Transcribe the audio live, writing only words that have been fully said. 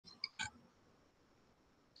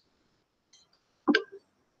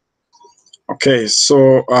Okay,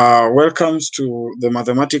 so welcome to the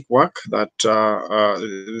mathematic work that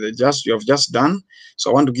you have just done.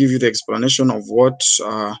 So I want to give you the explanation of what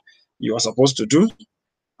you are supposed to do,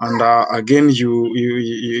 and again,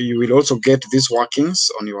 you will also get these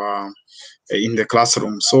workings on your in the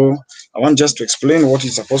classroom. So I want just to explain what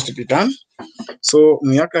is supposed to be done. So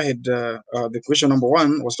Muyaka had the question number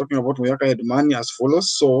one was talking about Muyaka had money as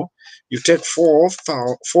follows. So you take four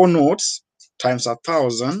notes times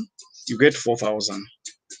 1,000, you get 4,000.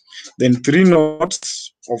 Then three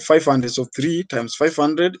notes of 500, so 3 times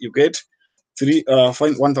 500, you get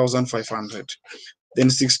 1,500. Then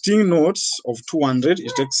 16 notes of 200, you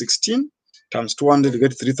take 16 times 200, you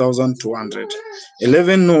get 3,200.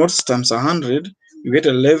 11 notes times 100, you get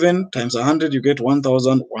 11 times 100, you get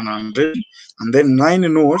 1,100. And then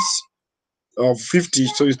 9 notes of 50,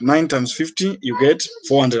 so it's 9 times 50, you get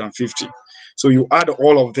 450. So you add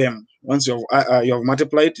all of them. Once you have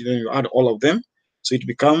multiplied, then you add all of them. So it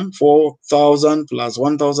becomes 4,000 plus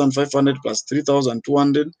 1,500 plus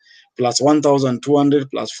 3,200 plus 1,200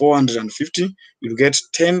 plus 450. You get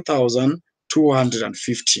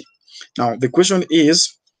 10,250. Now the question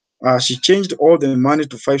is, she changed all the money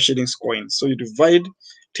to 5 shillings coins. So you divide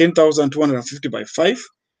 10,250 by 5,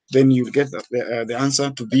 then you get the answer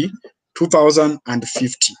to be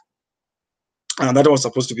 2,050. And that was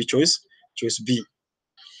supposed to be choice B.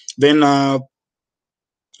 Then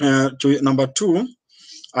number 2,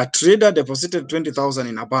 a trader deposited 20,000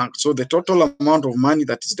 in a bank. So the total amount of money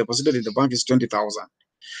that is deposited in the bank is 20,000.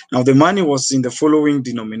 Now the money was in the following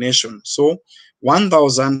denomination. So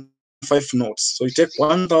 1,000 5 notes. So you take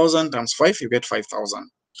 1,000 times 5, you get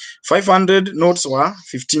 5,000. 500 notes were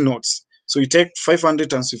 15 notes. So you take 500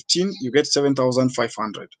 times 15, you get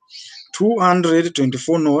 7,500.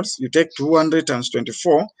 224 notes, you take 200 times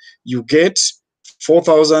 24, you get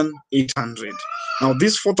 4,800. Now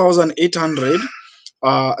this 4,800,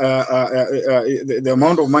 the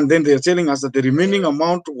amount of money, then they're telling us that the remaining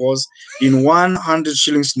amount was in 100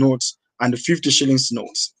 shillings notes and 50 shillings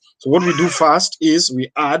notes. So what we do first is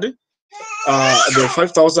we add the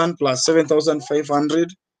 5,000 plus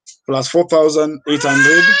 7,500 plus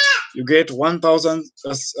 4,800, you get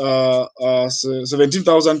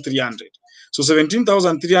 17,300. So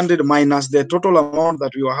 17,300 minus the total amount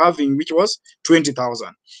that we were having, which was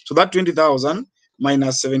 20,000. So that 20,000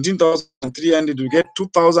 minus 17,300, we get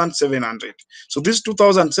 2,700. So this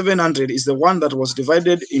 2,700 is the one that was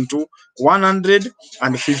divided into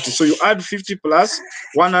 150. So you add 50 plus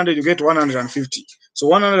 100, you get 150. So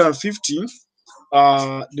 150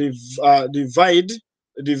 divide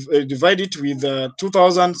it with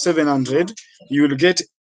 2,700, you will get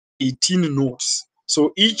 18 notes.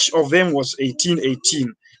 So each of them was 18.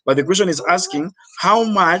 But the question is asking, how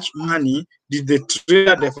much money did the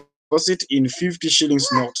trader deposit in 50 shillings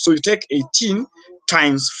note? So you take 18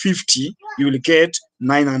 times 50, you will get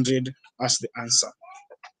 900 as the answer.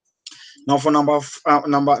 Now for number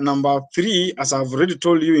 3, as I've already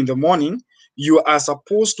told you in the morning, you are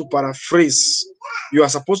supposed to paraphrase. You are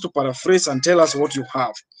supposed to paraphrase and tell us what you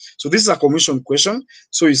have. So this is a commission question.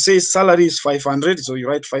 So you say salary is 500, so you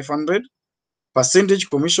write 500. Percentage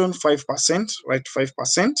commission 5%, write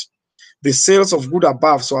 5%. The sales of good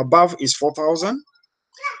above, so above is 4,000.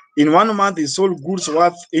 In 1 month, he sold goods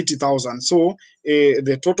worth 80,000. So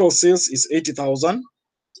the total sales is 80,000.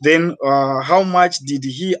 Then how much did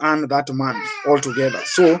he earn that month altogether?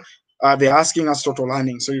 So they're asking us total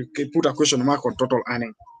earning. So you can put a question mark on total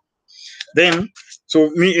earning. Then, so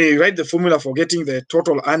write the formula for getting the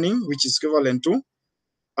total earning, which is equivalent to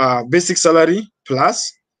basic salary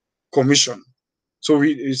plus commission. So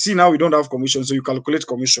you see now we don't have commission, so you calculate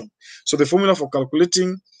commission. So the formula for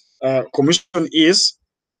calculating commission is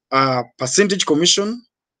percentage commission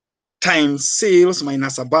times sales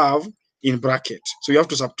minus above in bracket. So you have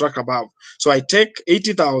to subtract above. So I take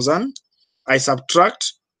 80,000, I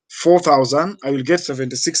subtract 4,000, I will get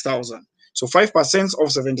 76,000. So 5%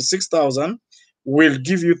 of 76,000 will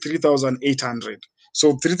give you 3,800.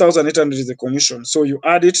 So 3,800 is the commission. So you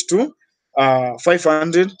add it to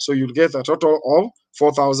 500, so you'll get a total of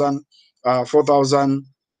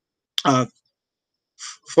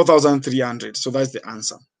 4,300. So that's the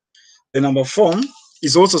answer. The number 4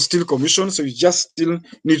 is also still commission, so you just still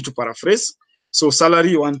need to paraphrase. So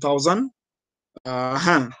salary 1,000.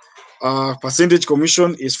 Percentage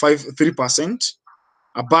commission is 3%.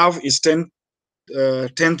 Above is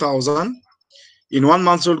 10,000. In 1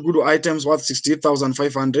 month sold good items worth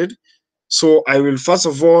 68,500. So I will first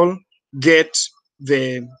of all get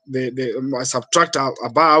the subtract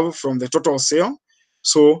above from the total sale.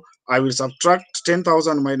 So I will subtract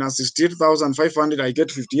 10,000 minus 68,500. I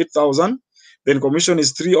get 58,000. Then commission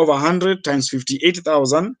is 3 over 100 times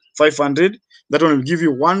 58,500. That one will give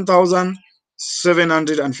you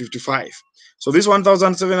 1,755. So this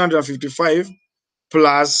 1,755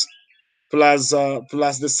 plus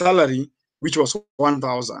the salary, which was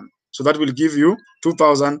 1,000. So that will give you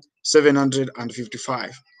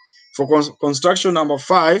 2,755. For construction number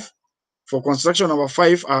 5,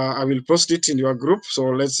 I will post it in your group. So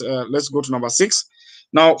let's go to number 6.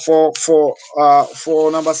 Now for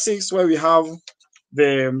number 6, where we have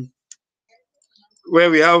the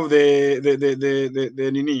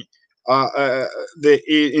the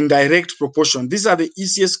indirect proportion. These are the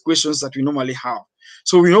easiest questions that we normally have.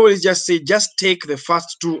 So we normally just say, just take the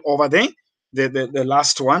first two over the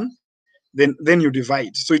last one, then you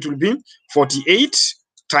divide. So it will be 48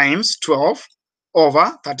 times 12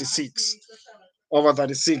 over 36.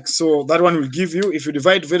 So that one will give you, if you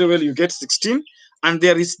divide very well, you get 16. And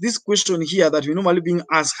there is this question here that we normally being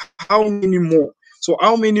asked, how many more? So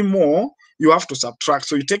how many more you have to subtract?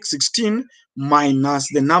 So you take 16 minus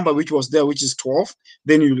the number which was there, which is 12,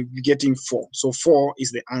 then you'll be getting 4. So 4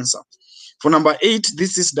 is the answer. For number 8,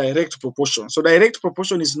 this is direct proportion. So direct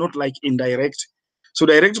proportion is not like indirect. So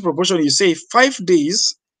direct proportion, you say 5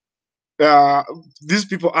 days, these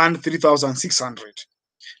people earn 3,600.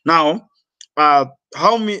 Now,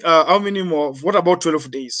 how many more? What about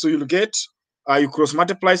 12 days? So you'll get, you cross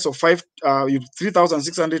multiply, so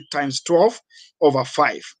 3,600 times 12 over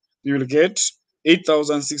 5. You will get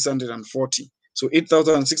 8,640. So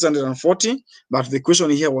 8,640. But the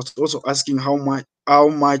question here was also asking how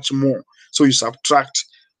much more. So you subtract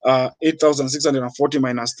 8,640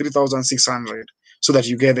 minus 3,600 so that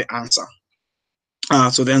you get the answer.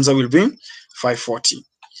 So the answer will be 540.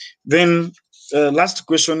 Then last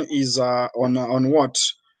question is on what?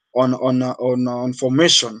 On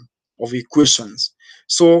formation of equations.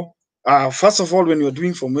 So first of all, when you're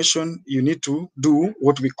doing formation, you need to do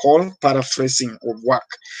what we call paraphrasing of work.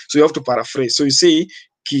 So you have to paraphrase. So you say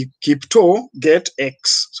Kipto get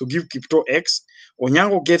X. So give Kipto X.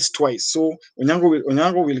 Onyango gets twice. So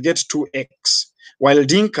Onyango will get 2X. While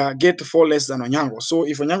Dinka get 4 less than Onyango. So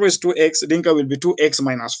if Onyango is 2X, Dinka will be 2X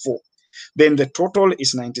minus 4. Then the total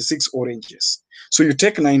is 96 oranges. So you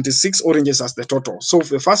take 96 oranges as the total. So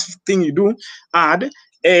the first thing you do, add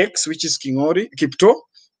X, which is Kipto,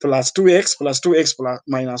 plus 2X plus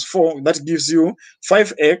minus 4. That gives you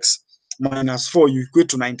 5X minus 4. You equate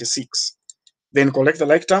to 96. Then collect the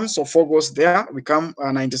like terms. So 4 goes there, become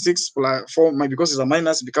 96 plus 4, because it's a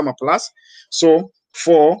minus, become a plus. So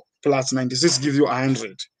 4 plus 96 gives you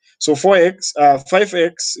 100. So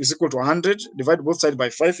 5x is equal to 100. Divide both sides by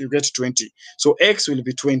 5, you get 20. So x will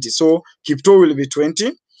be 20. So Kipto will be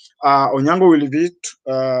 20. Onyango will be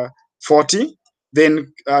 40.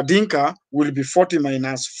 Then Dinka will be 40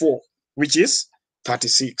 minus 4, which is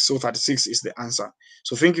 36. So 36 is the answer.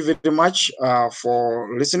 So thank you very much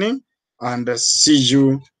for listening, and see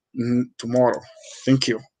you tomorrow. Thank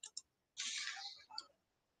you.